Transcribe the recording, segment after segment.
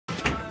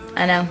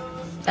I know.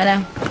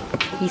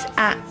 He's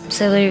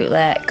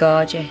absolutely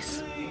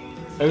gorgeous.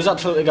 Who's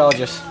absolutely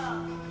gorgeous?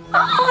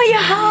 Oh,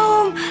 you're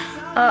home!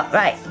 Oh,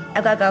 right,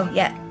 I've got to go.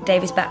 Yeah,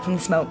 David's back from the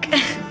smoke.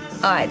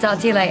 All right, talk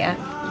to you later.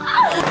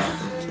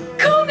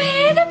 Come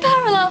here, the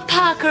parallel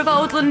parker of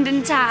old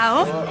London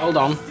town. Hold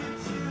on.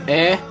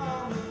 A,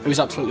 who's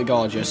absolutely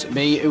gorgeous.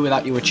 B, who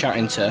that you were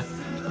chatting to.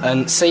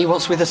 And C,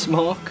 what's with the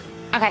smoke?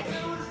 Okay,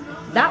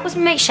 that was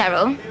my mate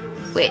Cheryl,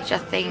 which I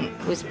think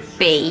was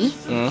B.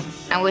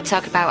 And we're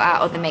talking about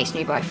our other mate's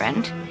new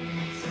boyfriend.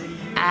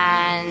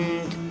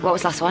 And what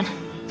was the last one?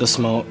 The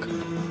smoke.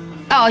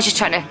 Oh, I was just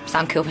trying to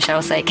sound cool for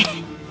Cheryl's sake.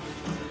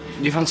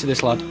 Do you fancy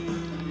this lad?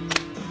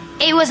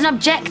 It was an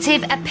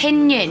objective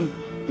opinion.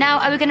 Now,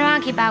 are we going to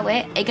argue about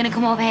it? Are you going to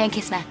come over here and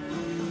kiss me?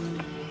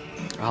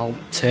 I'll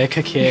take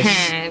a kiss.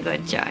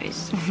 Good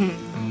choice.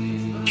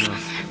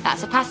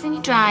 That's a passing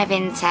your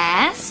driving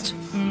test.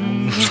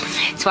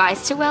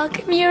 Twice to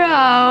welcome your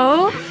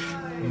home.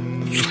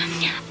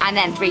 And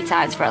then 3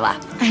 times for a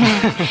laugh.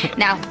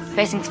 Now,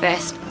 first things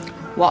first,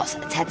 what's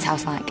Ted's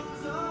house like?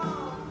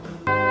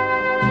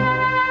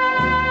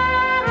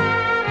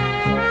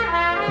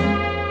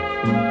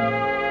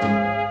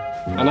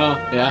 I know,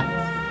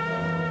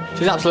 yeah.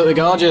 She's absolutely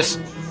gorgeous.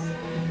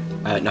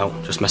 No,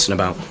 just messing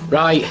about.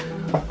 Right,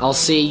 I'll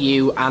see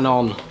you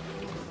anon.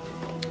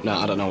 No,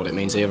 I don't know what it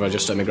means either, I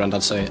just heard my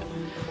granddad say it.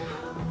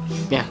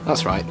 Yeah,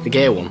 that's right, the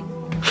gay one.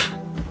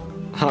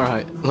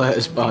 Alright,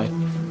 laters, bye.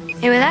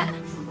 Who was that?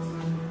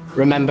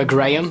 Remember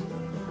Graham?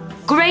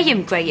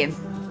 Graham?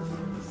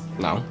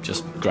 No,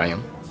 just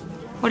Graham.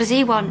 What does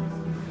he want?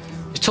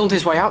 He's tunnelled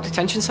his way out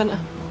detention centre.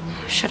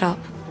 Shut up.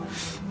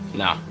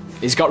 No,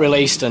 he's got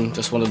released and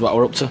just wondered what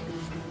we're up to.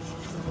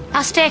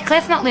 I'll stay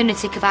clear from that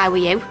lunatic if I were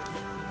you.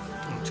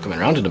 He's coming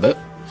round in a bit.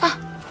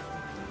 Oh.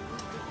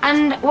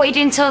 And what are you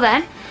doing till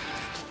then?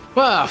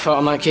 Well, I thought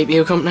I might keep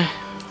you company.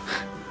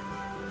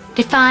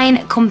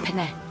 Define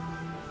company.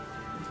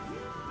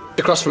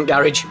 The cross front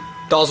garage,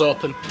 doors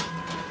open.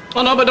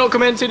 Oh no, but don't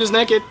come in, Tina's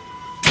naked.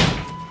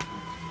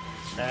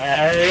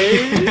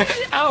 Hey,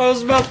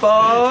 how's my boy?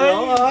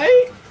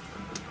 Alright.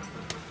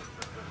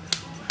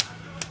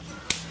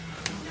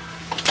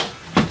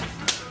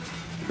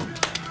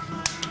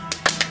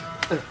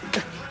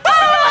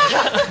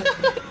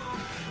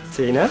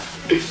 Tina?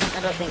 I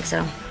don't think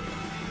so.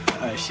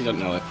 She don't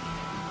know it.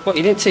 What,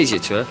 you didn't tease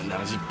it to her? No,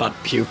 she's a bad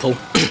pupil.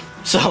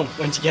 So,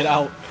 when'd you get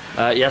out?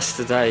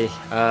 Yesterday,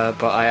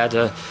 but I had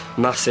a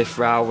massive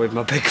row with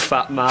my big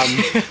fat man.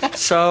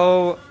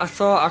 So I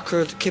thought I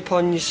could keep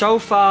on you so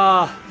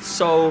far.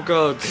 So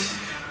good.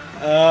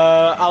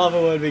 I'll have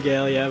a word with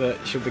Gail, yeah, but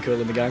she'll be cool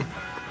in the gang.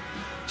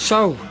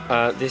 So,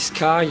 this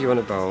car you on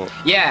about?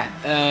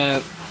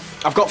 Yeah,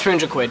 I've got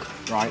 300 quid,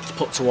 right, to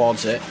put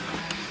towards it.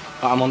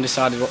 But I'm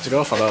undecided what to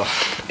go for, though.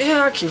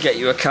 Yeah, I can get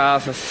you a car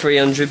for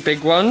 300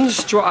 big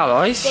ones. Do you want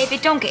alloys?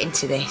 David, don't get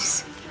into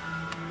this.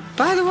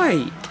 By the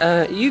way,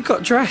 you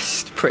got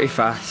dressed pretty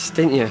fast,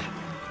 didn't you?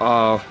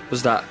 Or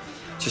was that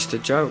just a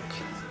joke?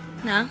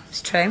 No,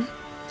 it's true.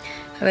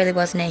 I really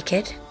was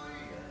naked.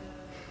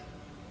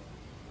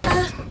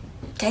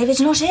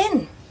 David's not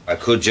in. I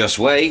could just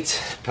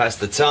wait, past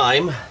the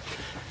time,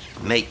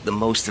 make the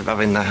most of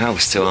having the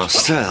house to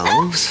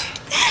ourselves.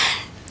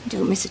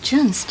 Don't miss a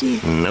chance, do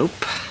you? Nope.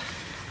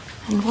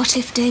 And what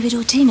if David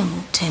or Tina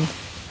walked in?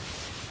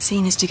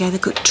 Seeing us together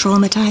could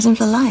traumatise them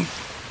for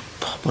life.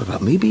 What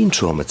about me being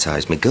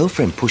traumatised? My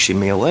girlfriend pushing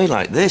me away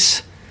like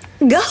this.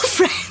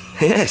 Girlfriend?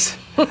 Yes.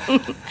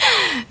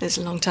 It's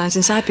a long time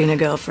since I've been a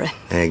girlfriend.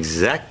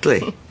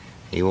 Exactly.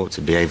 You ought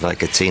to behave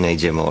like a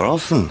teenager more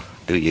often.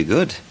 Do you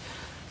good.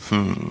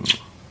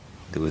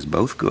 Do us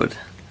both good.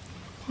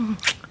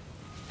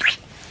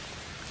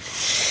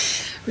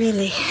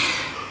 Really?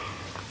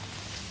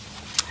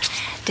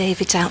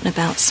 David's out and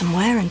about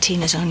somewhere and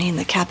Tina's only in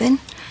the cabin.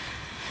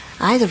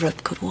 Either of them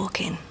could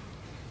walk in.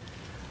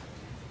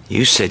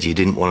 You said you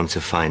didn't want him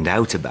to find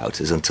out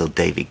about us until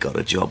David got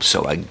a job,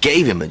 so I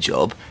gave him a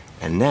job,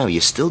 and now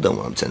you still don't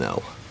want him to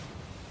know.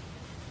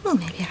 Well,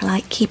 maybe I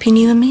like keeping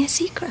you and me a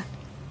secret.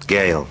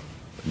 Gail,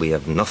 we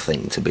have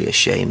nothing to be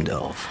ashamed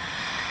of.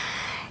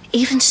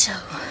 Even so,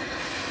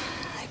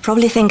 they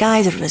probably think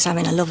either of us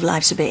having a love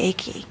life's a bit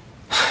icky.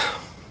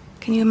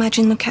 Can you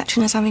imagine them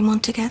catching us having one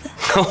together?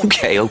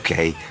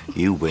 Okay.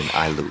 You win,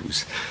 I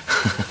lose.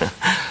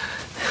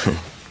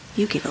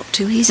 You give up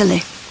too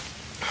easily.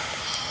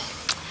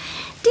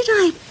 Did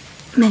I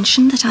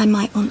mention that I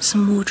might want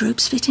some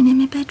wardrobes fitting in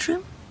my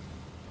bedroom?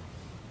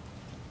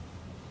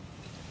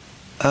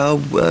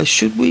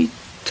 Should we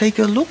take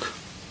a look?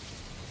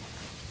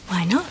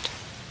 Why not?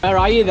 Where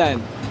are you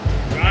then?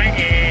 Right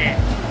here.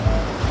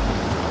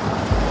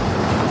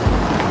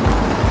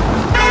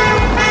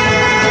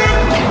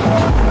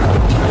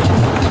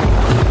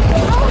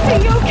 Oh, are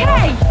you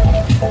okay?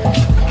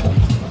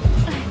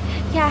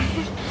 Yeah,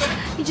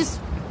 he just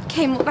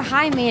came up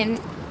behind me and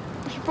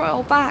he brought it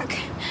all back.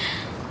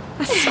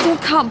 I still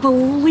can't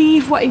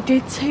believe what he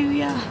did to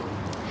you.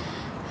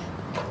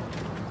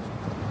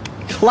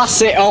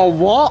 Class it or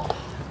what?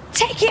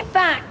 Take it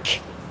back.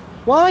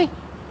 Why?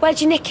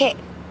 Where'd you nick it?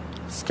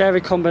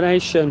 Scary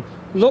combination.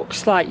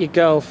 Looks like your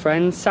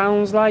girlfriend,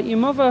 sounds like your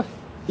mother.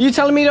 You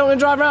telling me you don't want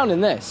to drive around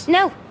in this?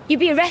 No, you'd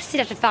be arrested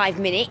after 5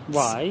 minutes.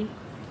 Why?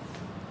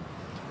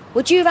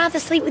 Would you rather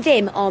sleep with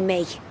him or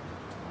me?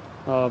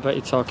 Oh, I bet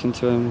you're talking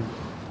to him.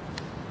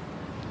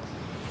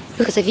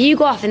 Because if you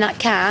go off in that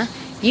car,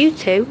 you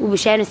two will be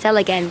sharing a cell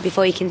again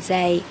before you can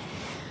say,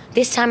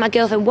 this time my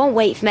girlfriend won't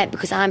wait for me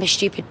because I'm a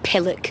stupid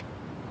pillock.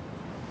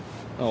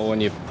 Oh,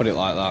 when you put it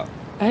like that.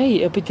 Hey,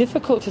 it'll be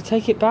difficult to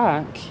take it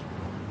back.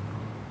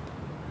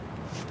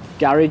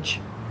 Garage.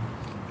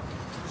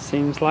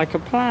 Seems like a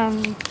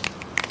plan.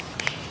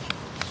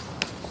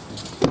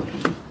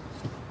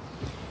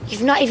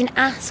 You've not even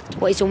asked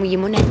what he's done with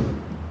your money.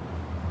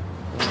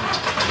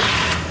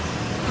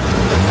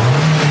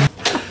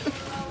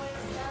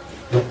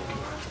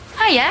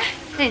 Oh yeah?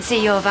 Didn't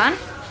see your van.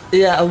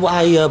 Yeah,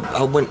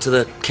 I went to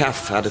the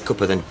cafe, had a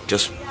cuppa, then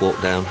just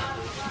walked down.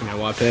 You know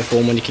why pay for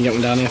one when you can get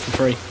one down here for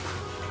free?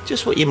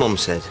 Just what your mum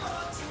said.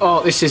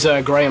 Oh, this is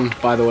Graham,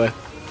 by the way.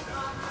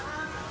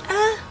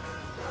 I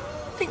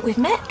think we've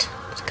met.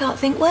 Just can't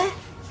think where.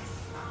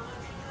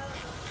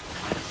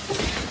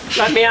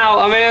 Let me out,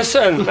 I'm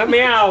innocent. Let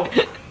me out.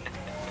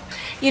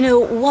 You know,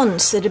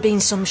 once there'd have been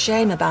some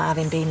shame about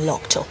having been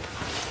locked up.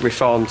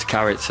 Reformed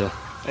character.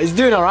 He's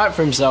doing all right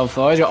for himself,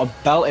 though. He's got a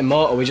belting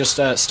motor. We just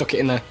stuck it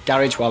in the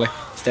garage while he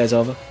stays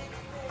over.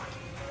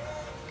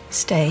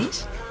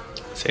 Stays?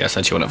 See, I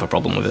said she wouldn't have a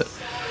problem with it.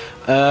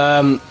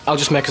 I'll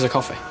just make us a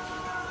coffee.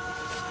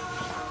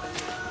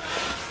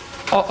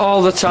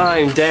 All the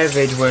time,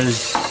 David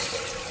was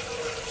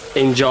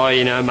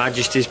enjoying Her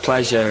Majesty's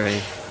pleasure.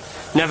 He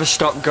never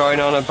stopped going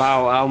on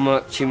about how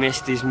much he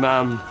missed his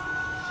mum.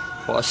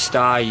 What a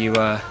star you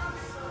were.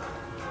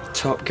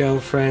 Top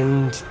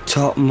girlfriend,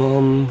 top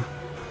mum,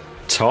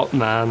 top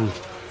man.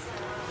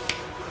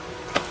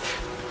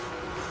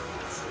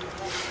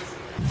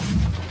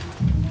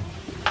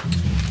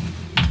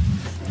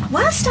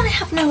 Whilst I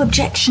have no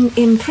objection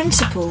in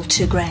principle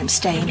to Graham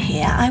staying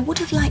here, I would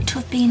have liked to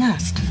have been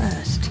asked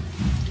first.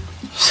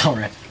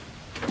 Sorry.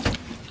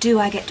 Do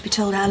I get to be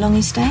told how long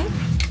he's staying?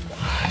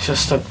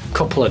 Just a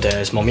couple of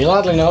days, Mum. You'll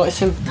hardly notice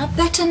him. I'd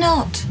better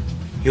not.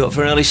 You up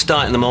for an early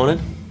start in the morning?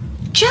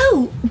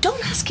 Joe,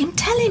 don't ask him,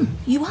 tell him.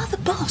 You are the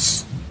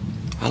boss.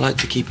 I like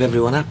to keep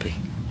everyone happy.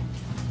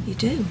 You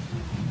do.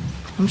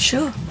 I'm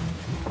sure.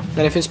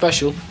 Anything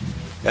special?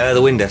 The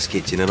Windex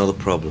kitchen, another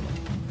problem.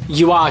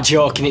 You are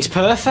joking. It's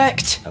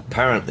perfect.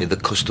 Apparently the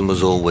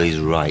customer's always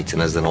right,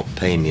 and as they're not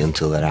paying me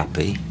until they're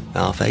happy,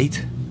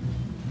 8:30.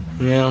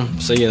 Yeah,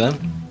 see you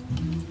then.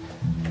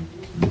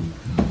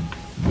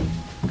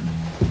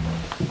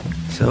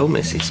 So,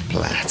 Mrs.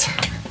 Platt,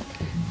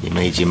 you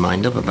made your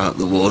mind up about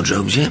the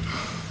wardrobes yet?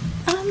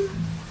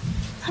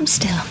 I'm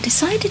still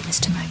undecided,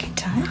 Mr.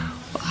 McIntyre.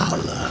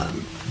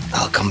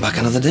 I'll come back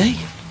another day.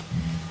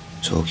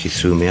 Talk you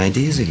through my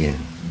ideas again.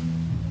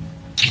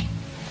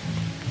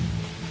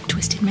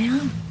 Twisted my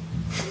arm.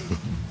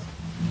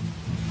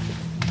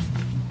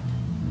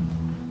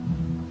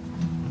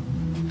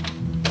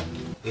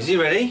 Is he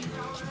ready?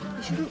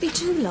 It shouldn't be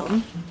too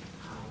long.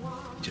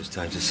 Just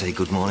time to say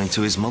good morning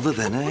to his mother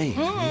then, eh?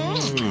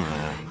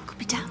 Could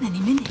be down any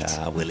minute.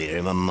 We'll hear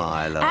him a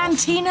mile off. And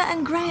Tina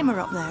and Graham are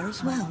up there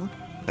as well.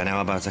 Then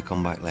how about I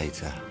come back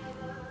later?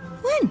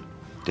 When?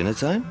 Dinner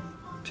time?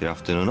 It's your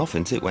afternoon off,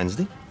 isn't it,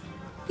 Wednesday?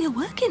 You're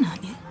working,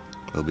 aren't you?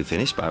 We'll be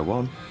finished by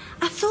 1.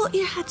 I thought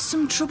you had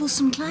some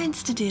troublesome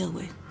clients to deal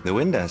with. The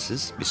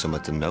Windasses, be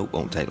something to note,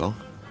 won't take long.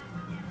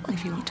 Well,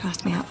 if you want to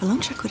ask me out for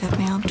lunch, I could have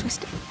my arm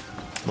twisted.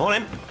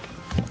 Morning.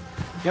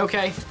 You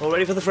okay? All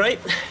ready for the freight?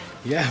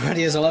 Yeah,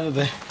 ready as I'll ever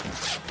be.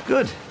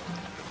 Good.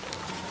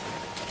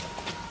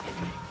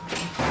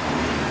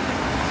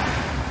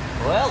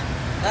 Well,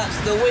 that's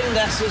the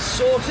Windasses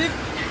sorted.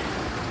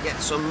 Get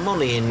some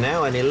money in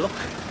now, any luck?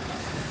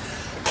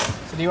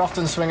 So do you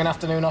often swing an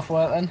afternoon off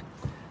work then?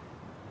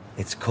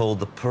 It's called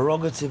the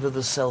prerogative of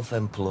the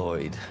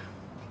self-employed.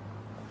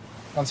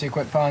 Fancy a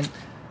quick pint?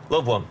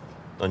 Love one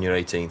on your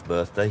 18th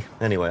birthday.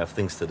 Anyway, I've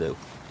things to do.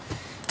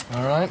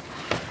 All right.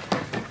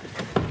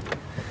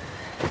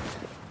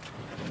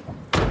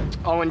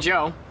 Oh, and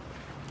Joe,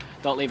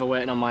 don't leave her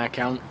waiting on my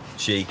account.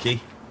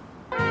 Cheeky.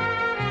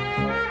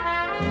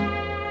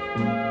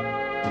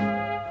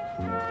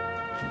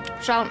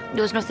 So,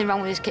 there was nothing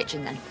wrong with his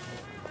kitchen then?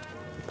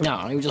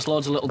 No, it was just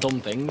loads of little dumb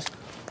things.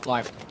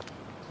 Like,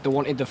 they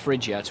wanted the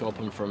fridge here to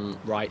open from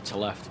right to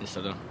left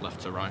instead of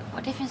left to right.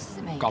 What difference does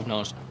it make? God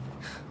knows.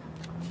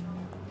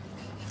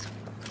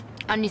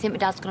 And you think my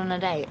dad's gone on a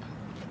date?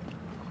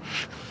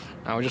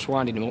 I was just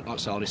winding him up,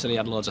 that's all. He said he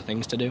had loads of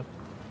things to do.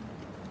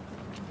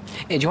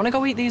 Hey, do you want to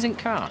go eat these in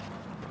car?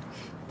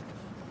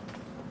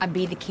 And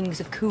be the kings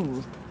of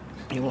cool?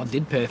 Yeah, well, I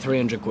did pay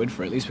 300 quid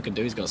for it. At least we could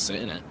do is go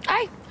sit in it.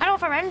 Hey, I know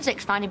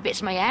forensics finding bits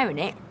of my hair in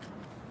it.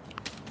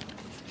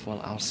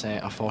 Well, I'll say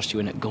I forced you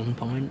in at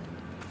gunpoint.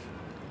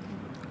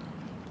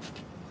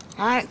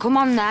 All right, come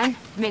on then.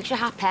 Makes you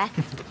happy.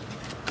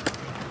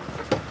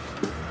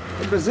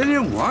 A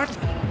Brazilian what?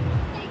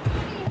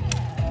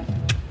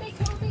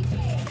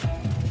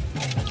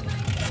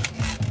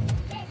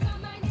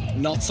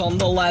 Not on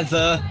the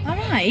leather. All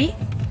right.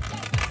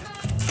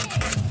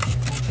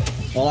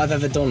 All I've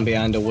ever done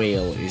behind a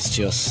wheel is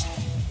just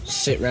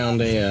sit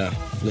round here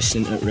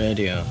listening to the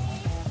radio.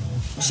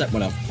 Except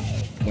when I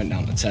went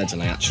down to Ted's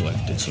and I actually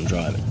did some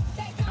driving.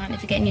 Aren't you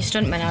forgetting your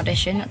stuntman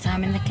audition that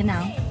time in the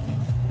canal?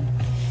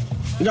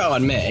 You gotta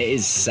admit, it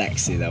is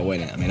sexy though,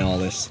 isn't it? I mean, all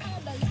this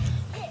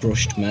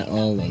brushed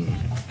metal and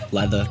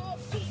leather.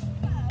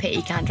 Pity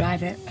you can't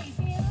drive it.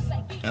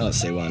 Well,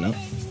 let's see why not.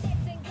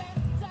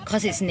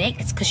 Because it's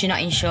nicked, because you're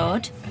not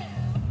insured.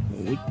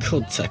 We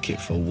could take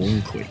it for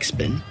one quick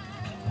spin.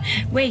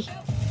 We.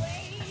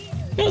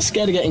 You're not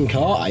scared of getting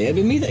caught, are you? It'd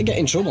be me that'd get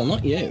in trouble,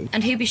 not you.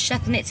 And who'd be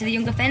schlepping it to the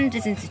Young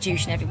Offenders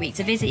Institution every week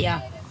to visit you?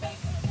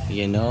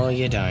 You know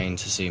you're dying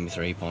to see me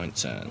 3-point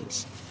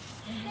turns.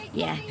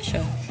 Yeah,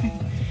 sure.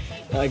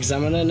 That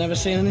examiner never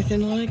seen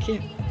anything like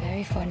it.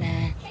 Very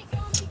funny.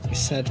 He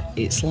said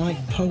it's like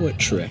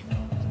poetry.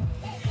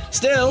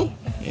 Still,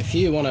 if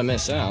you want to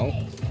miss out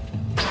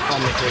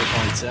on the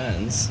 3-point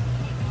turns...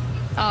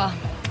 Oh,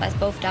 let's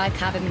both die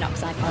carbon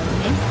monoxide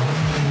poisoning.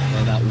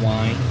 Hear that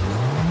whine?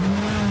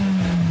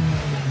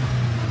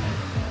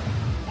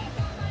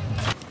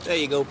 There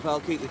you go, pal.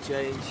 Keep the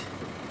change.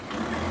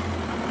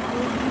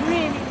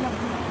 Really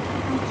lovely.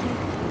 Thank you.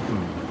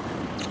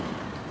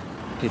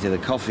 Pity the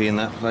coffee in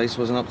that place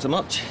wasn't up to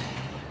much.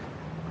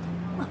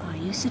 What are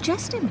you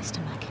suggesting, Mr.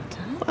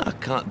 McIntyre? Well, I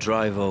can't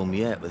drive home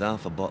yet with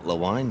half a bottle of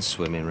wine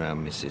swimming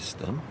round my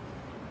system.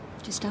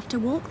 Just have to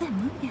walk then,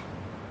 won't you?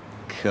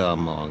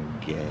 Come on,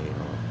 Gail.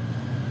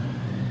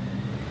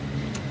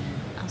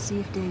 I'll see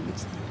if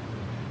David's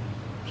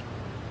there.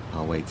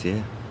 I'll wait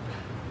here.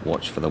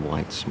 Watch for the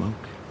white smoke.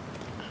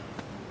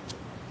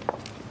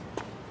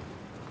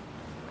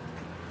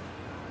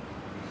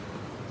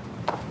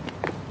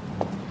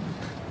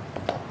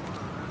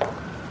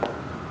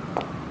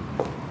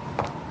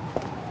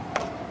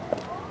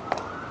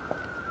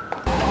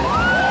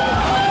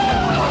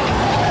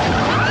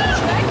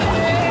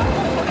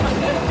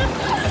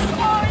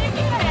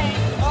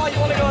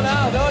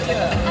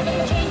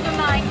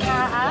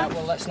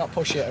 Let's not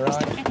push it,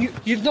 alright?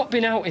 You've not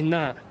been out in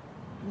that.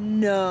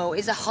 No,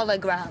 it's a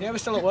hologram. Yeah, we're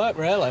still at work,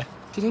 really.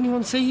 Did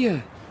anyone see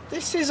you?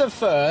 This is a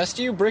first,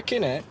 you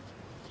bricking it.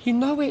 You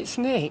know it's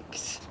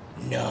nicked.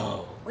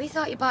 No. We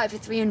thought you bought it for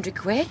 300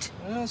 quid.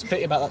 Well, it's a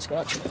pity about that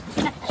scratch.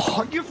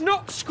 Oh, you've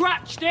not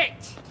scratched it!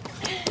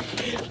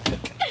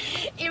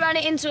 He ran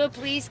it into a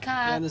police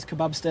car. Yeah, there's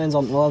kebab stains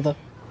on the leather.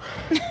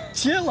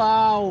 Chill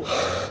out.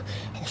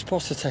 I was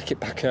supposed to take it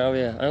back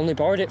earlier. I only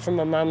borrowed it from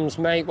my mum's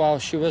mate while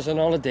she was on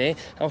holiday.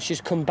 Now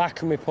she's come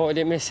back and reported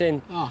it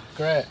missing. Oh,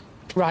 great.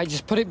 Right,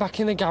 just put it back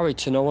in the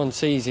garage so no one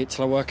sees it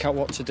till I work out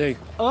what to do.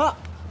 Oh,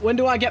 when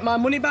do I get my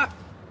money back?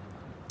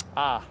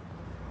 Ah,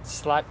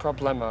 slight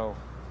problemo.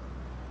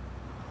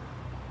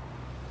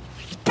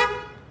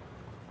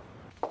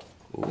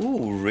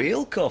 Ooh,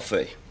 real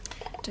coffee.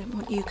 Don't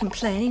want you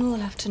complaining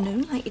all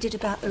afternoon like you did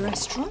about the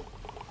restaurant.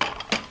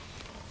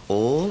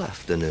 All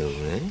afternoon,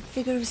 eh?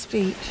 Figure of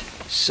speech.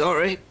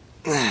 Sorry.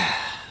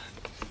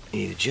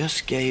 You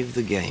just gave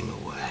the game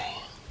away.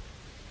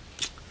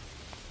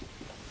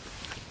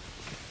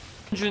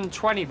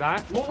 120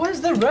 back. Well, where's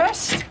the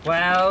rest?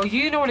 Well,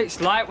 you know what it's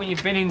like when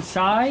you've been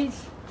inside.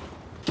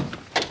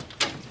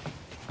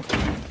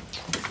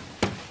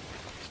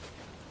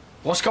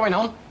 What's going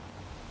on?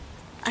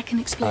 I can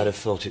explain. I'd have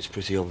thought it's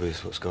pretty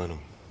obvious what's going on.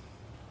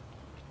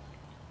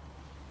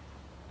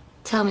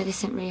 Tell me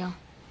this isn't real.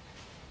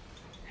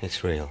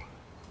 It's real.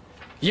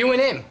 You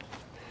and him?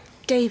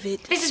 David.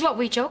 This is what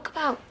we joke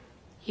about.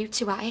 You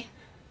two at it.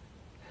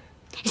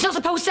 It's not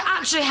supposed to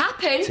actually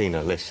happen.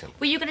 Tina, listen.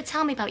 Were you going to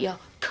tell me about your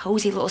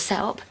cosy little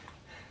setup?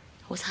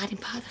 I was hiding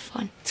part of the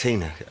fun.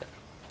 Tina.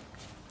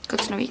 Good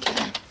to know you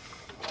care.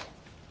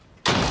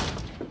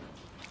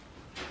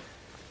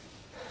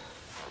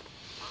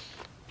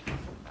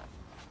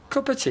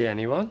 Cup of tea,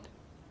 anyone?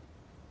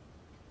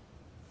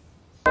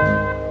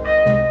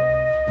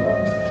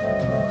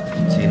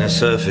 Tina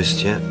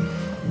surfaced yet?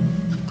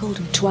 Called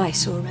him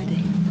twice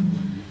already.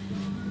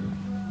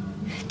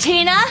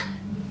 Tina?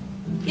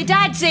 Your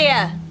dad's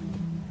here.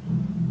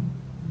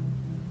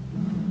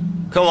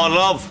 Come on,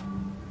 love.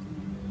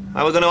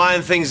 How are we going to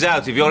iron things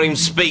out if you don't even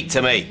speak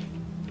to me?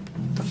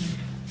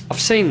 I've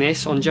seen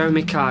this on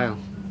Jeremy Kyle.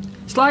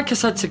 It's like I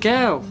said to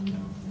Gail.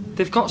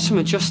 They've got some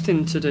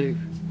adjusting to do.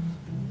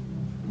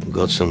 We've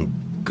got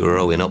some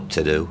growing up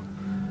to do.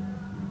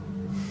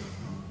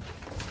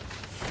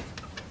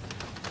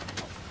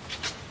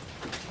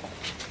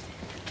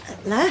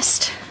 At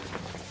last.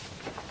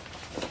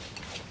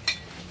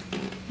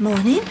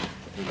 Morning.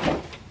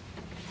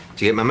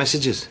 Do you get my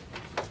messages?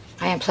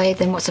 I ain't played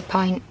them, what's the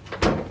point?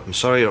 I'm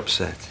sorry you're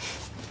upset.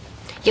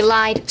 You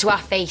lied to our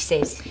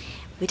faces.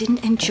 We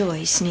didn't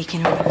enjoy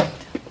sneaking around.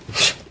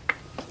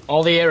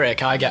 All the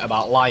earache I get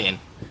about lying.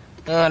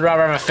 I'd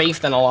rather have a thief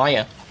than a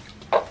liar.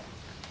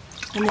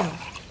 I know.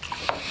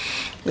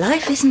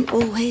 Life isn't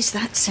always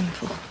that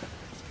simple.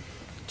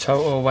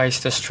 Total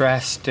waste of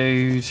stress,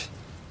 dude.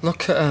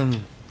 Look at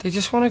them. They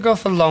just want to go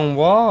for long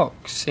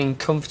walks in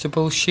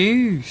comfortable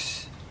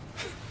shoes.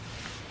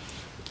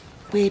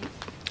 We're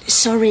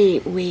sorry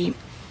we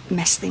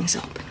messed things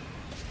up.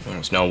 Well,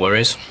 it's no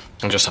worries.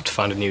 I'll just have to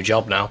find a new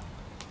job now.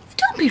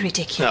 Don't be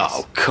ridiculous.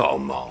 Oh,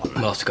 come on.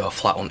 We'll have to go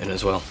flat hunting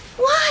as well.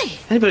 Why?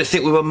 Anybody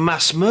think we were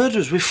mass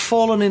murderers? We've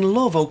fallen in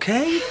love,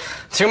 OK?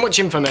 Too much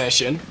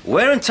information.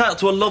 We're entitled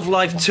to a love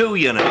life too,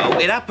 you know.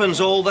 It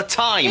happens all the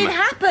time. It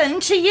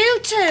happened to you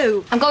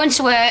two. I'm going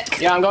to work.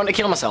 Yeah, I'm going to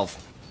kill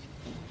myself.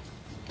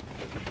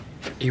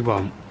 You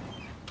won't.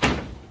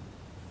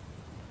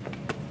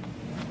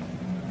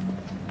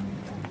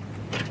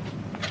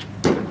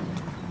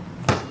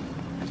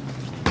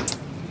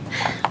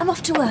 I'm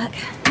off to work.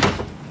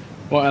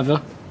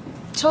 Whatever.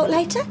 Talk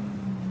later?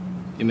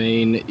 You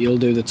mean you'll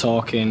do the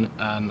talking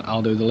and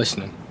I'll do the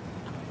listening?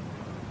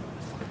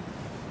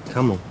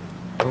 Come on.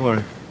 Don't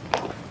worry.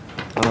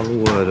 I'll have a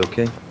word,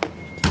 OK?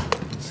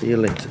 See you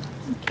later.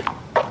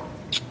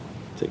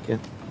 Take care.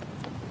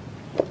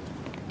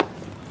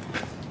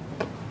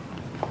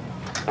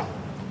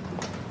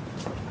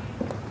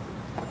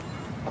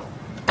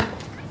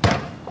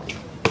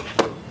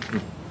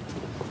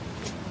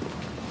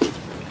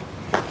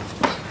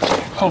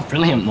 Oh,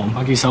 brilliant, Mum.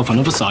 Bag yourself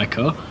another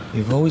psycho.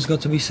 You've always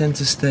got to be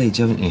centre stage,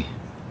 haven't you?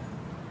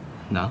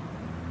 No.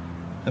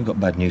 I've got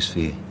bad news for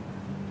you.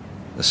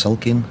 The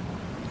sulking,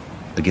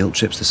 the guilt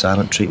trips, the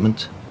silent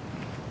treatment,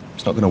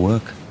 it's not going to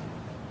work.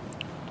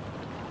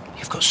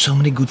 You've got so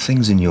many good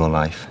things in your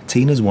life.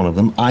 Tina's one of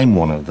them, I'm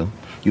one of them.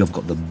 You have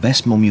got the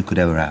best mum you could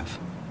ever have.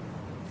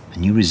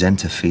 And you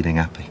resent her feeling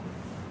happy.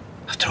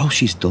 After all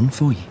she's done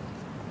for you.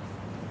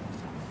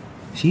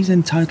 She's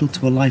entitled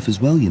to a life as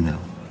well, you know.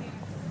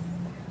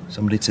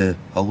 Somebody to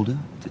hold her,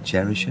 to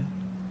cherish her.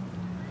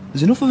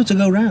 There's enough of her to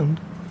go round.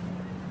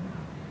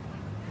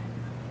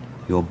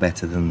 You're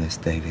better than this,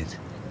 David.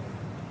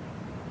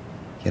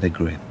 Get a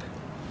grip.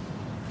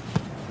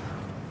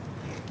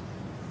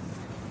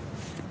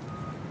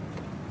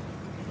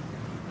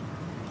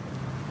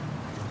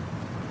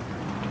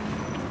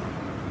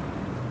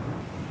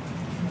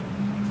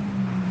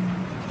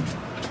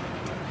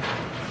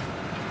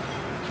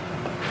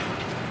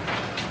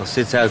 I'll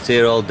sit out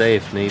here all day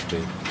if need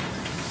be.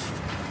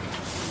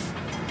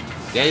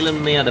 Gail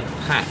and me had a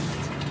pact.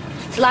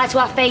 To lie to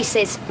our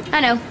faces. I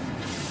know.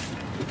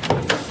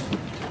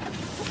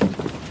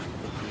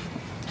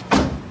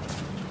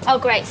 Oh,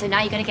 great, so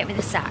now you're going to get me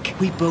the sack.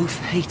 We both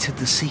hated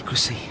the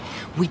secrecy.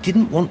 We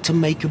didn't want to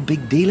make a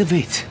big deal of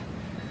it.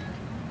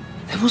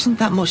 There wasn't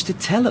that much to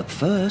tell at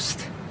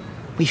first.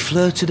 We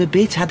flirted a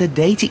bit, had a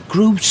date. It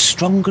grew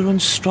stronger and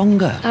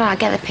stronger. Oh, I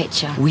get the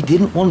picture. We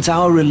didn't want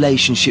our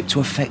relationship to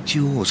affect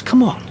yours.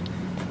 Come on.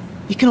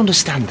 You can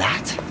understand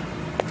that.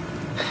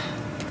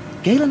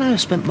 Gail and I have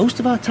spent most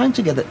of our time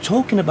together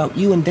talking about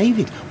you and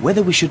David,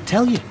 whether we should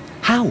tell you.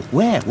 How,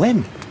 where,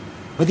 when.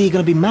 Whether you're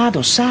going to be mad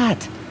or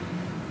sad.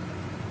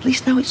 At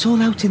least now it's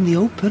all out in the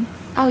open.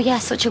 Oh, yeah,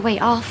 such a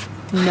weight off.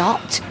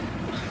 Not.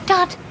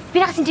 Dad, you've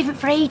been acting different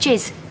for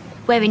ages.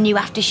 Wearing new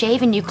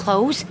aftershave and new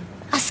clothes.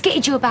 I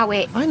skitted you about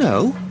it. I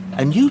know.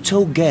 And you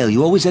told Gail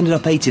you always ended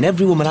up hating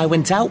every woman I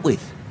went out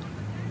with.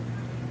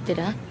 Did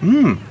I?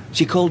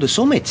 She called her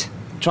summit.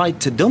 Tried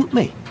to dump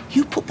me.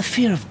 You put the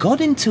fear of God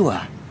into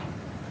her.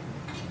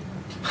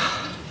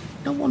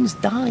 No one's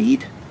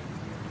died.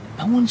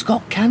 No one's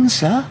got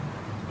cancer.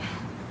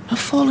 I've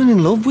fallen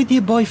in love with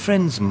your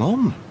boyfriend's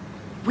mum.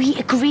 We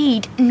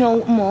agreed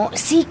no more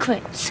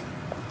secrets.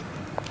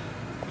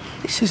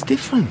 This is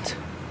different.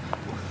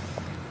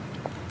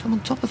 I'm on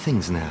top of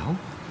things now.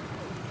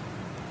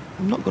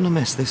 I'm not going to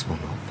mess this one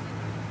up.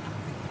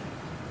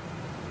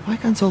 Why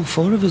can't all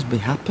four of us be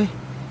happy?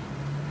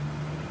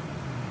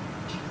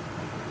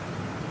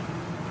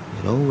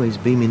 You'll always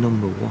be me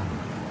number one.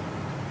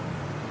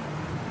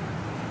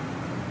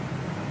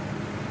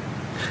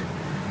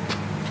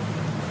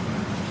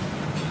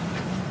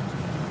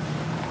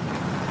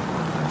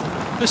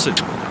 Listen,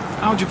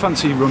 how'd you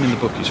fancy running the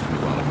bookies for me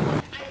while I'm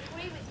away?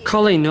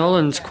 Collie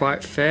Nolan's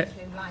quite fit.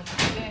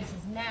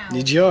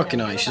 You're joking,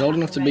 are you? She's old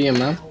enough to be a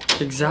man.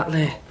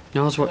 Exactly.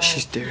 Knows what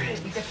she's doing.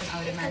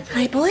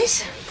 Hi,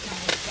 boys.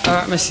 All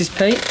right, Mrs.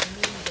 Pete.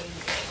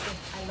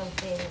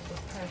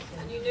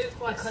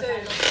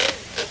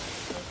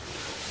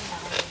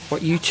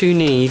 What you two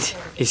need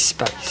is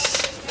space.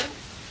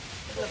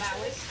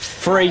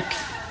 Freak.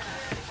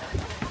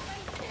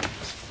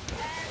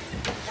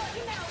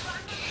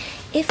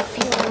 If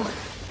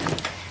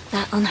you're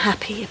that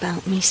unhappy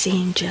about me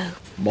seeing Joe,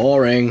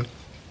 Boring.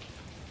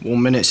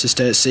 1 minute's a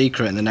state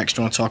secret and the next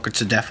you want to talk her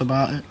to death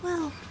about it.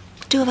 well,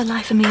 I do have a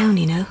life of my own,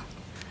 you know.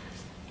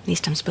 At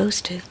least I'm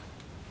supposed to.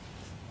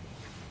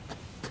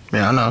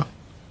 Yeah, I know.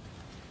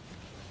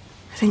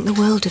 I think the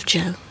world of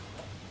Joe.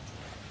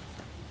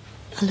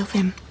 I love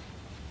him.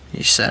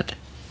 You said.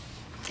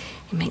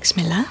 He makes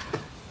me laugh.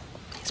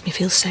 Makes me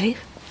feel safe.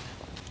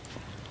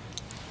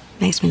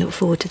 Makes me look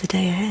forward to the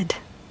day ahead.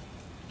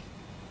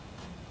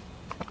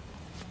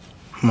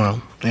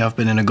 Well, you have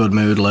been in a good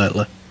mood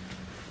lately.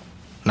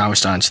 Now we're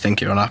starting to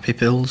think you're on happy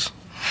pills.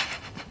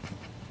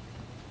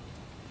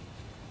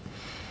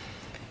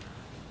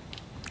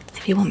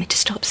 If you want me to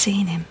stop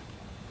seeing him,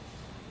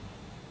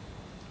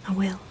 I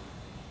will.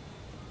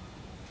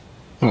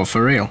 What,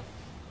 for real?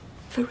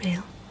 For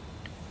real.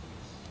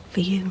 For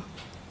you.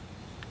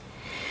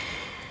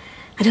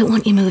 I don't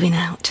want you moving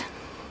out,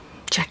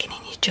 jacking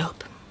in your job.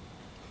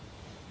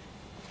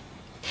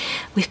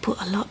 We've put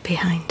a lot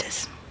behind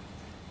us.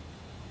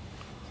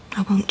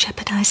 I won't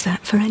jeopardise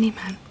that for any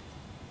man.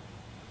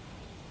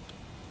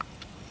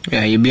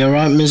 Yeah, you'd be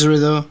alright, Misery,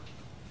 though.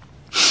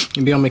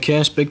 You'd be on my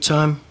case big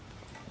time.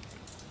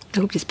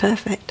 Nobody's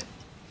perfect.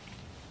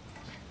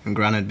 And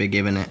Gran'd be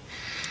giving it.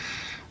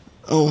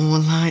 Oh, the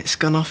light's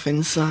gone off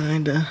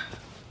inside her.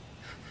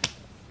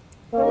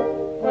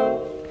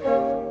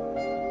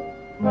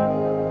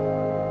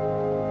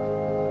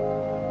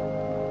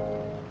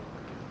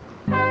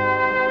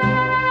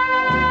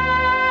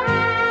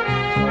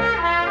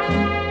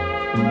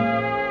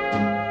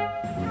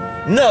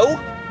 No,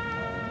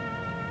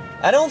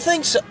 I don't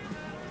think so.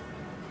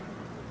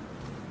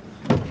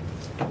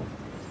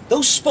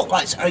 Those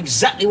spotlights are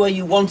exactly where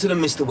you wanted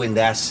them, Mr.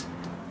 Windass.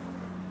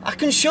 I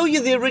can show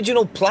you the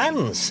original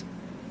plans.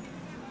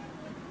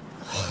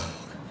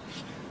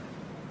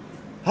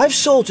 I've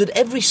sorted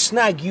every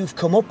snag you've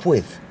come up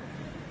with.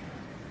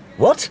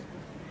 What?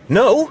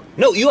 No,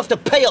 you have to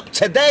pay up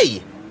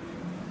today.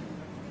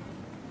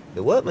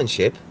 The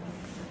workmanship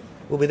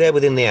will be there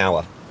within the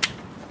hour.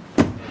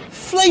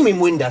 Flaming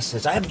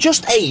Windasses, I have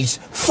just aged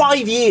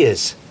 5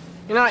 years.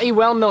 You know, he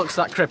well milks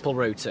that cripple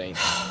routine.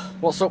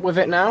 What's up with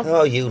it now?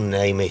 Oh, you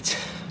name it.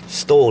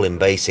 Stalling,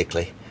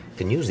 basically.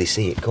 Can usually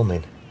see it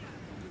coming.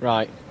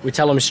 Right, we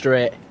tell them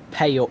straight,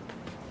 pay up.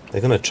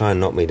 They're gonna try and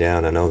knock me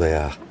down, I know they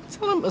are.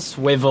 Tell them to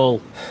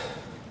swivel.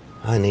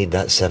 I need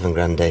that 7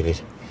 grand,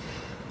 David.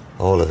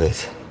 All of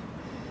it.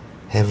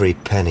 Every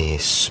penny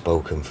is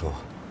spoken for.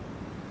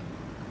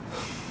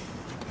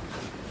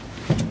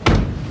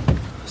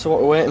 So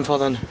what we're waiting for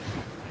then?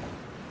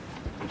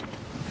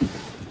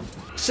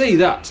 See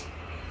that?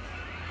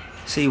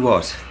 See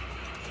what?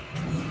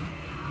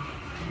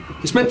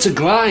 It's meant to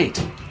glide.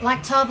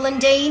 Like Torvald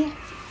Dean?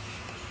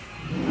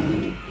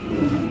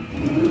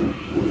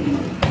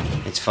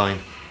 It's fine.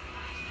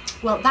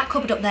 Well, that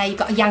cupboard up there, you've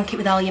got to yank it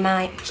with all your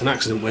might. It's an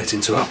accident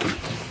waiting to happen.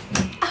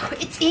 Oh,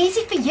 it's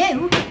easy for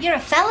you. You're a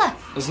fella.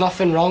 There's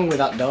nothing wrong with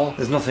that door.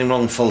 There's nothing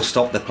wrong, full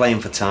stop. They're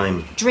playing for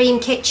time. Dream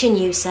kitchen,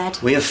 you said.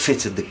 We have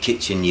fitted the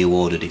kitchen you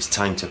ordered. It's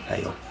time to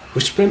pay up. We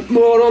spent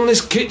more on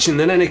this kitchen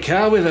than any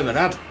car we've ever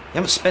had. You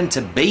haven't spent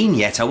a bean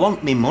yet. I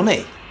want me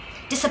money.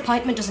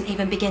 Disappointment doesn't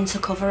even begin to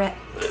cover it.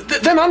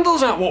 Them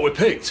handles aren't what we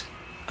picked.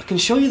 I can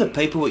show you the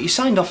paperwork. You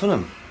signed off on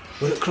them.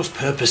 We're at cross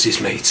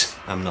purposes, mate.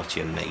 I'm not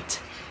your mate.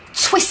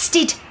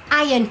 Twisted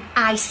iron,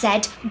 I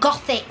said.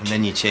 Gothic. And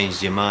then you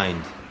changed your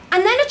mind.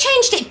 And then I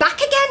changed it back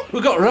again.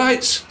 We've got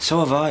rights. So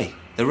have I.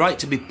 The right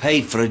to be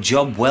paid for a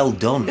job well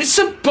done. It's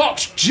a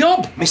botched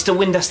job. Mr.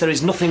 Windass, there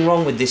is nothing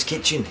wrong with this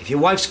kitchen. If your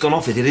wife's gone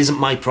off it, it isn't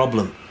my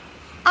problem.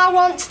 I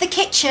want the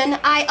kitchen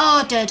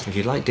I ordered. If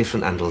you'd like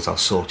different handles, I'll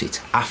sort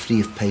it after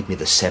you've paid me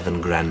the 7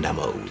 grand I'm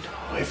owed.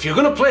 If you're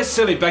going to play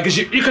silly beggars,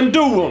 you can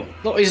do one.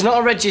 Look, he's not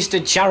a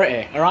registered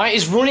charity, all right?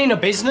 He's running a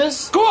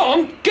business. Go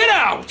on, get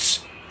out.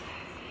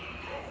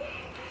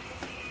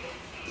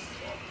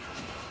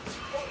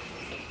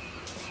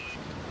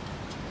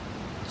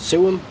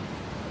 Sue him.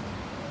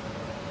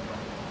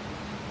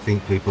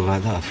 Think people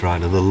like that are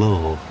frightened of the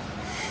law?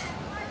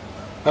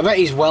 I bet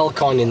he's well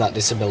coining that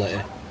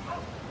disability.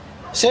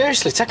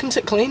 Seriously, take him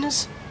to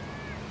cleaners.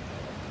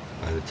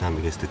 By the time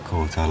he gets to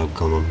court, I'll have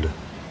gone under.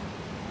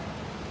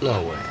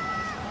 No way.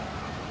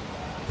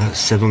 That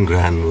 7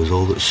 grand was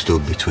all that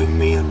stood between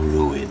me and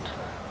ruin.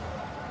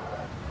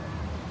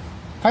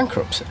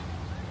 Bankruptcy?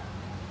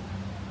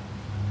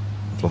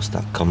 I've lost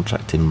that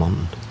contract in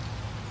Monton.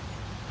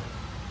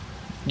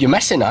 You're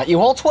messing at you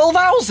all 12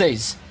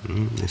 houses.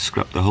 They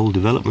scrapped the whole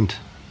development.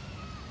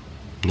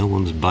 No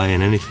one's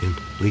buying anything,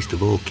 least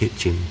of all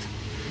kitchens.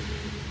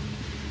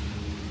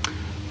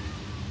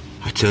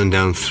 I turned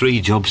down 3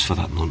 jobs for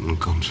that Monton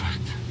contract.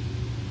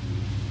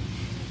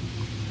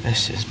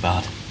 This is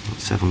bad. That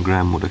 7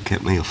 grand would have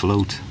kept me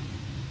afloat.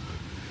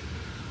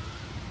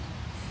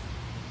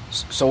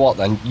 So what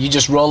then? You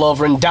just roll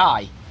over and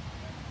die?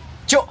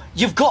 Joe,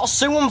 you've got to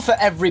sue him for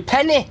every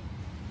penny.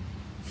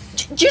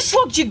 You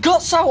slugged your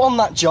guts out on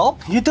that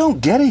job. You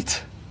don't get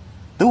it.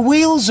 The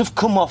wheels have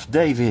come off,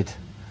 David.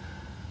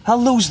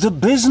 I'll lose the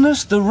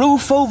business, the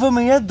roof over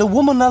my head, the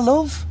woman I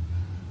love.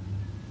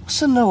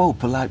 What's a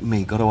no-hoper like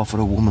me got to offer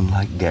a woman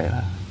like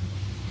Gail?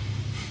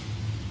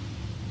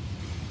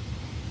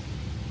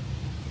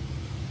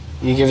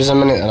 You give us a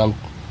minute and I'm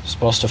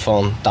supposed to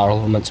phone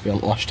Darryl. We're meant to be on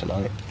the lash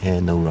tonight. Yeah,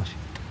 no rush.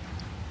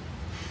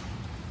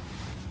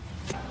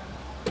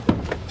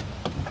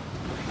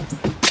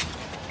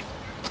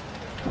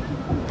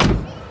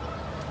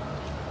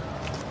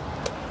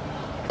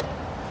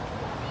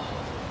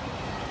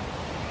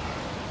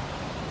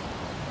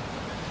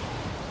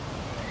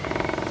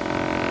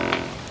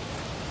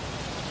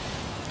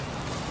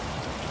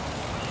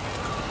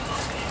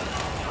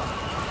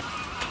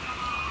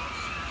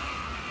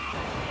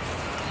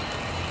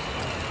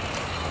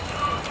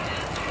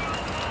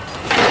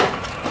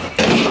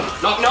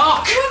 Knock,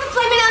 knock! Who the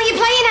flaming hell are you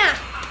playing at?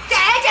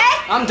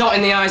 Eddie? I'm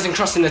dotting the I's and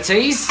crossing the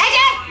T's.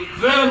 Eddie!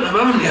 Burn them,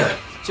 haven't you?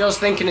 Joe's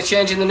thinking of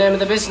changing the name of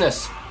the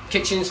business.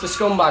 Kitchens for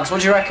Scumbags, what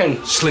do you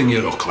reckon? Sling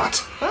your hook, lad.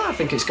 I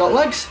think it's got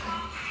legs.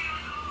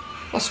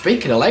 Well,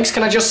 speaking of legs,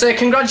 can I just say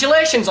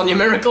congratulations on your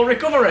miracle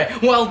recovery?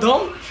 Well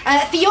done.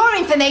 For your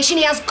information,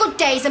 he has good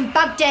days and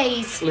bad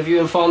days. Will have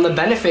you informed the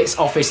benefits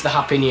office the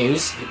happy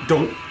news?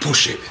 Don't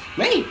push it.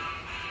 Me?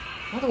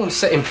 I'm the one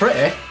sitting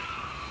pretty.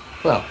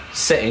 Well,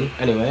 sitting,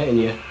 anyway, in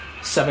your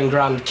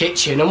 £7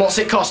 kitchen. And what's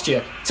it cost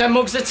you? 10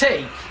 mugs of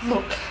tea?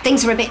 Look,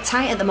 things are a bit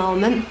tight at the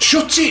moment.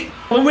 Shut it!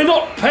 Well, we're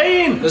not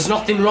paying. There's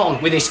nothing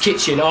wrong with this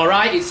kitchen, all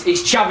right? It's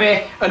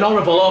chavvy and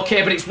horrible,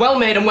 OK, but it's well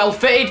made and well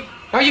fitted.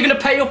 How are you going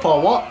to pay up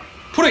or what?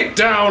 Put it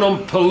down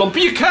on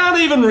Lumpy. You can't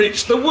even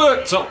reach the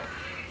worktop.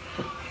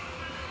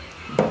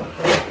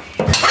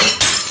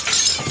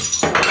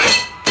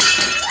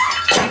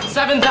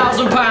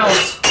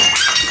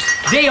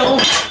 £7,000. Deal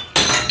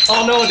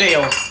or no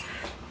deal?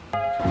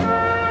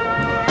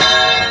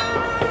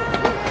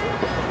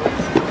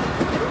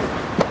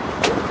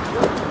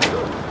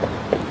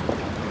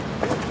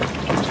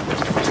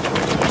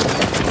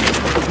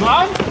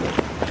 Mom?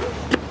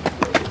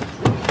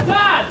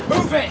 Dad!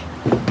 Move it!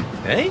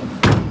 Hey?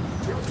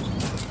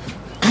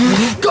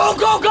 Go,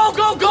 go, go,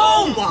 go, go!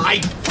 Oh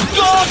my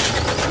God!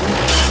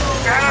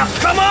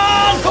 Come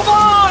on, come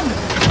on!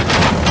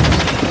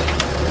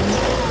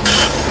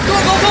 Go,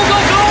 go, go, go,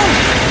 go!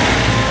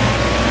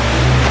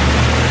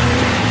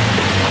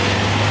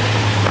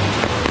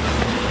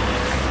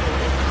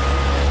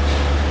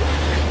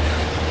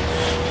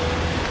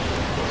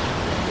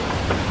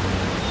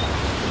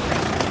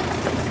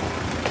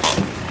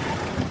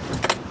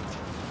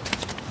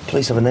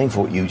 Police have a name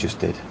for what you just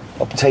did.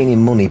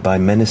 Obtaining money by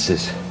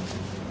menaces.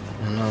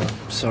 No,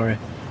 sorry.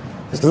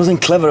 There's nothing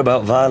clever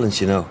about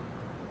violence, you know.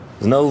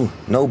 There's no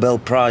Nobel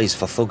Prize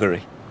for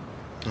thuggery.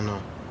 I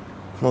know.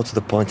 More to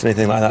the point,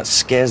 anything like that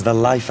scares the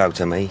life out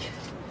of me.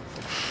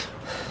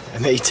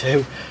 Me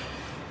too.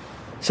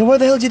 So why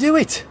the hell did you do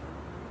it?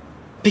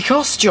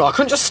 Because, Joe, I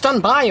couldn't just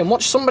stand by and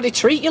watch somebody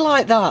treat you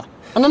like that.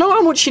 And I know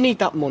how much you need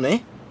that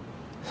money.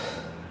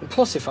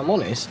 Plus, if I'm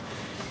honest,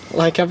 I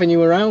like having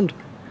you around.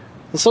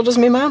 And so does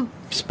me mum.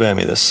 Spare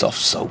me the soft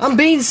soap. I'm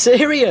being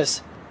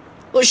serious.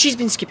 Look, she's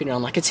been skipping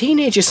around like a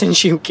teenager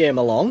since you came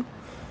along.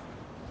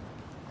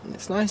 And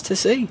it's nice to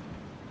see.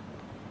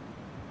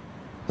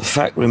 The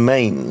fact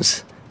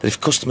remains that if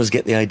customers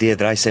get the idea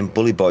that I send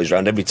bully boys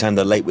round every time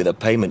they're late with a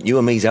payment, you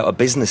and me's out of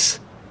business.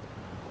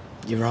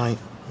 You're right.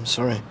 I'm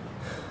sorry.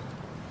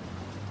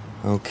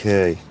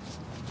 Okay.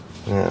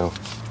 Now,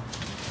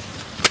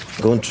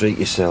 go and treat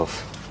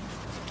yourself.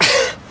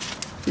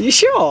 Are you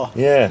sure?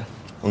 Yeah,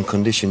 on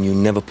condition you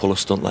never pull a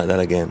stunt like that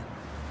again.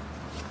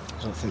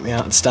 I don't think me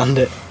I'd stand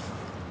it.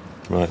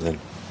 Right then.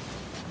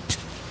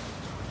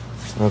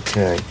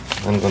 Okay,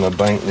 I'm gonna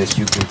bank this.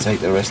 You can take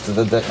the rest of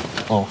the day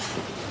off.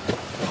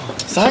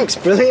 Thanks,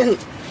 brilliant.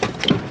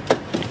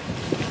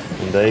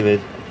 And David,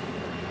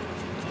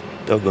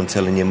 don't go and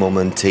telling your mum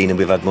and Tina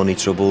we've had money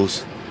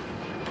troubles.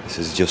 This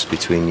is just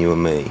between you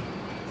and me,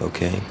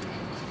 okay?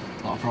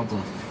 Not a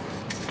problem.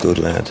 Good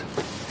lad.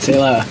 See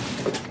you later.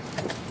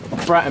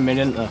 Frightened me,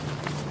 didn't they?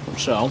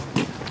 So,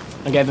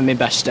 I gave him my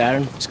best stare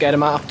and scared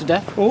him out after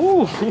death.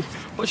 Ooh,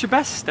 what's your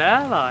best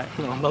stare like?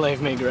 Oh,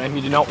 believe me, Graham,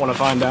 you do not want to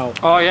find out.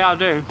 Oh, yeah, I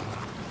do.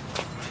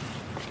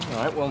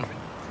 All right, well,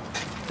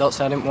 don't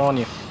say I didn't warn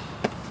you.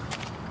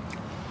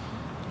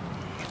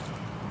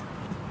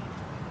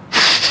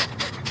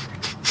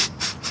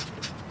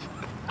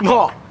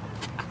 What?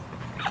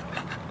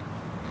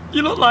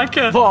 You look like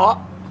a... What?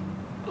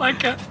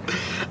 Like a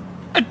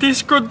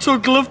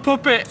disgruntled glove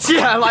puppet.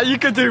 Yeah, like you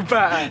could do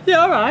better.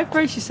 Yeah, all right,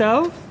 brace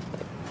yourself.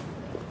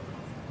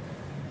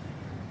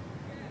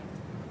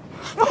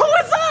 What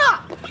was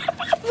that?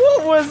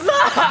 What was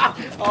that?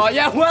 Oh,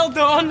 yeah, well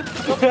done.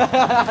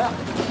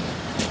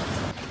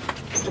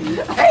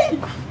 Hey!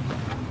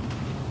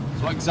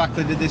 So what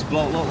exactly did this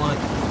bloke look like?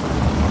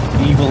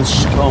 Evil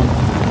scum.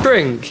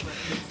 Brink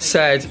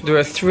said there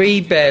are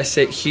 3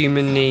 basic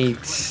human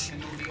needs.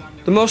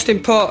 The most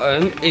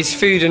important is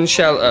food and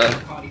shelter.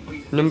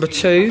 Number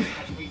 2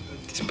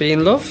 is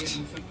being loved.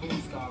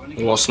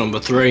 What's number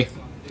 3?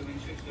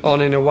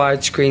 On in a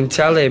widescreen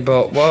telly,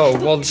 but whoa,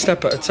 one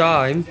step at a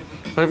time.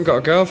 I haven't got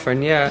a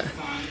girlfriend yet.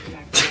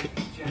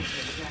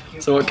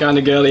 So what kind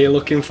of girl are you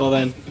looking for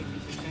then?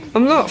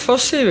 I'm not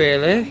fussy,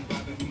 really.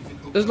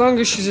 As long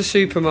as she's a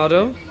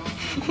supermodel.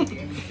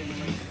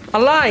 I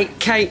like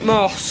Kate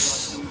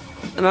Moss,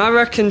 and I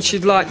reckon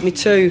she'd like me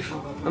too.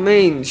 I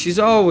mean, she's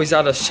always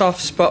had a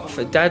soft spot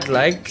for dead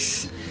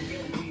legs.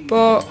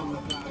 But,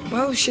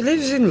 well, she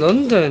lives in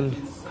London.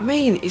 I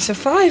mean, it's a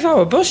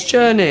 5-hour bus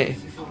journey.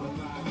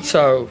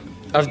 So,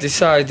 I've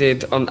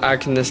decided on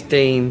Agnes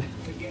Dean.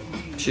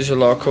 She's a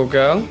local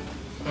girl.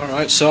 All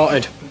right,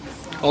 sorted.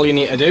 All you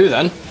need to do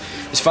then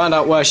is find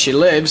out where she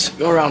lives,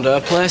 go around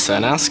her place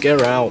and ask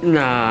her out.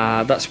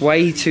 Nah, that's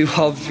way too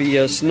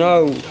obvious.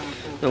 No.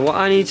 No, what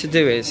I need to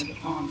do is,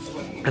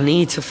 I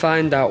need to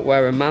find out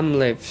where her mum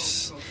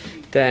lives.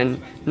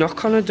 Then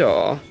knock on her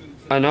door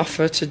and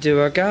offer to do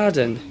her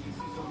garden.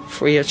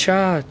 free of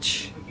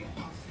charge.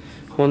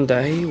 One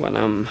day, when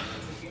I'm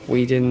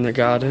weeding the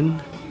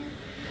garden,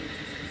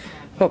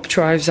 up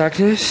drives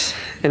Agnes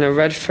in a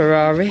red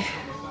Ferrari.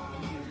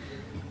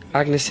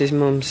 Agnes's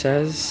mum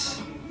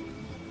says,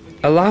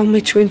 "Allow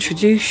me to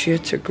introduce you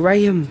to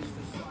Graham.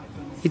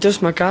 He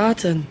does my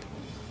garden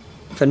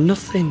for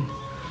nothing."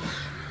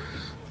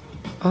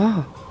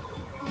 Oh,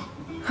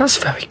 that's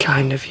very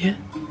kind of you.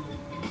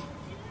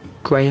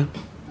 Graham,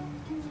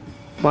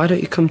 why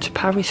don't you come to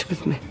Paris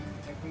with me?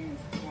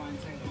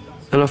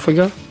 And off we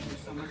go.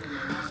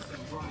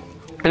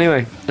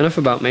 Anyway, enough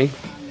about me.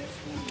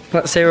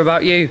 Let's hear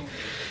about you.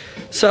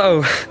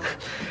 So,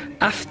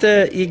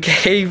 after you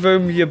gave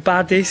him your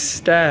baddest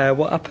stare,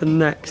 what happened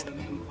next?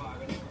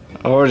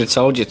 I already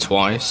told you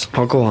twice.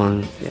 Oh, go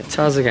on. Yeah,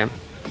 tell us again.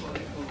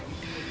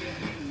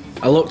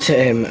 I looked at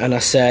him and I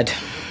said,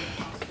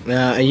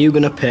 are you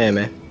going to pay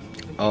me?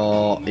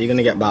 Or are you going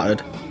to get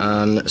battered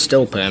and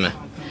still pay me?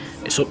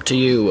 It's up to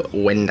you,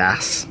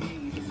 windass.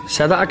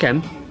 Say that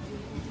again.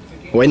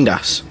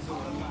 Windass.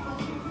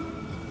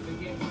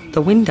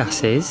 The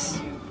windasses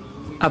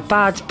are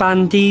bad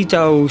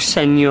bandidos,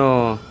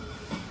 senor.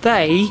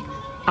 They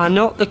are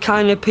not the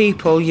kind of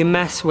people you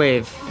mess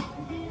with.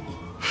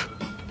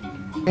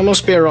 There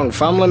must be a wrong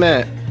family,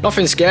 mate.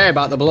 Nothing scary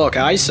about the bloke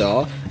I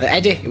saw.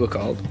 Eddie, he were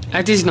called.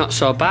 Eddie's not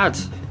so bad.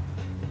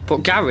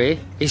 But Gary,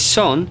 his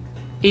son,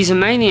 he's a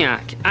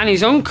maniac. And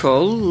his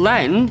uncle,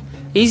 Len,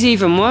 he's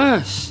even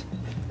worse.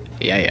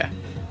 Yeah.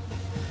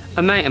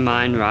 A mate of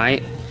mine,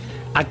 right,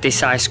 had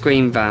this ice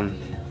cream van.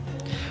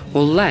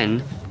 Well,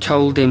 Len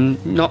told him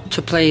not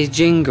to play his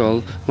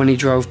jingle when he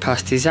drove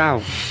past his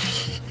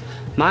house.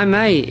 My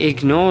mate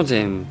ignored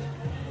him.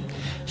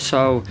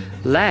 So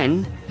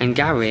Len and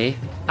Gary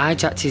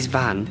hijacked his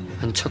van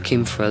and took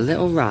him for a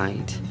little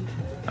ride.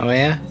 Oh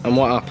yeah? And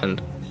what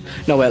happened?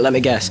 No, wait, let me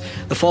guess.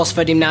 The force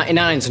fed him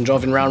 99s and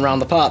drove him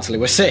round the park till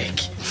he was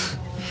sick?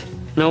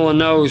 No one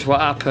knows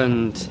what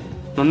happened.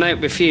 My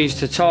mate refused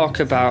to talk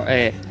about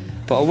it.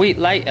 But a week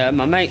later,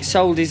 my mate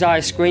sold his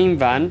ice cream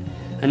van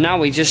and now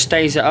he just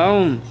stays at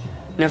home.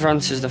 Never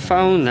answers the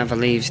phone, never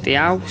leaves the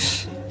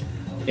house.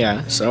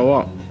 Yeah, so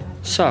what?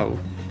 So,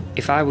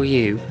 if I were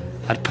you,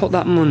 I'd put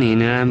that money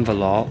in an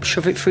envelope,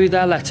 shove it through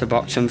their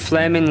letterbox and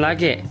flaming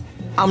leg it.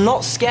 I'm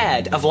not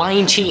scared of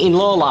lying, cheating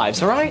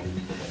lowlives, alright?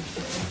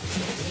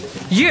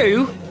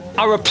 You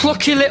are a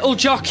plucky little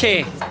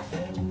jockey.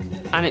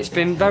 And it's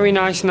been very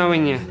nice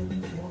knowing you.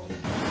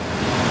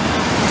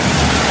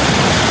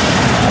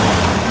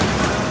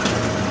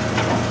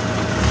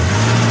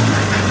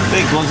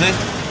 Big, was it?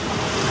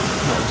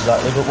 Not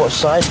exactly, but what's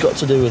size got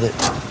to do with it?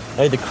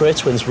 Hey, the Corrie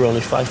twins were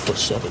only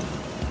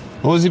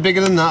 5'7". Or was he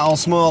bigger than that or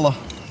smaller?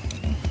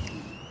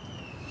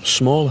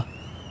 Smaller.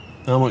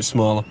 How much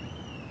smaller?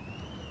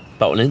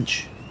 About an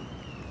inch.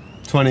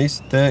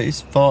 20s,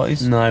 30s,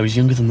 40s? No, he was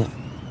younger than that.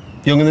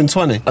 Younger than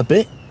 20? A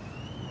bit.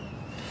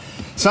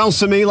 Sounds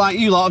to me like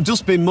you lot have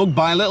just been mugged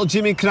by a little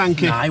Jimmy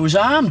Cranky. Nah, he was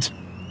armed.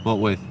 What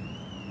with?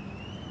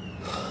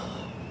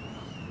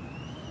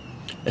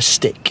 A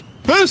stick.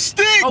 A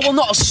stick? Oh, well,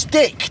 not a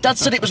stick. Dad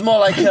said it was more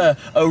like a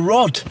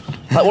rod.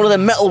 Like one of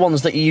them metal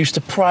ones that you used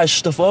to prise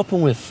stuff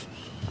open with.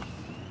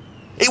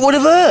 It would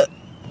have hurt.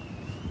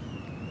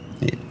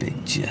 You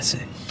big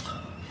Jesse.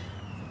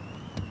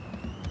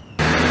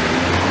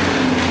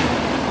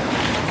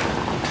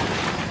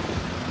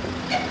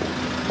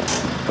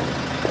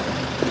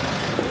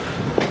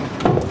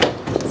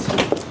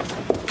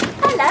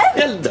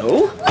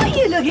 Hello. What are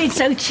you looking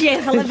so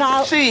cheerful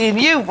about? Seeing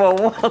you for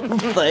one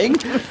thing.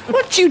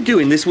 What you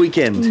doing this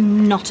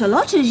weekend? Not a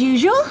lot, as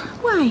usual.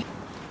 Why?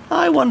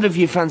 I wonder if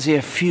you fancy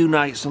a few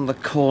nights on the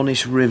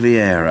Cornish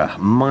Riviera.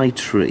 My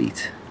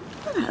treat.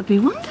 Well, that would be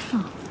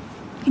wonderful.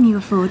 Can you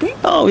afford it?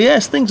 Oh,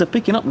 yes, things are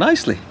picking up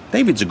nicely.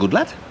 David's a good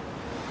lad.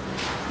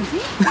 Is he?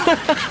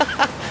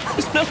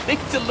 There's nothing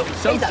to look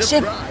so Hey, that's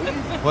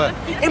surprised. Where?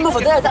 Him over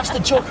there, that's the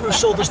joker who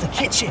sold us the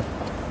kitchen.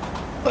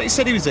 But he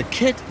said he was a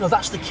kid. No,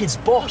 that's the kid's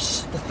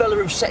boss, the fella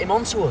who set him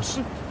on to us.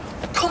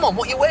 Come on,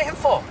 what are you waiting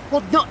for?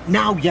 Well, not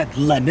now yet,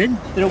 Lemon.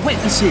 There are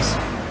witnesses.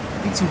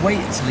 Need to wait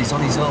until he's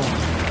on his own.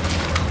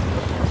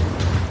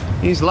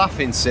 He's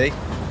laughing, see?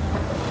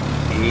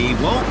 He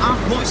won't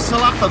have much to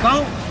laugh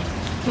about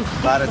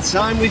by the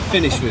time we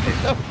finish with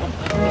him.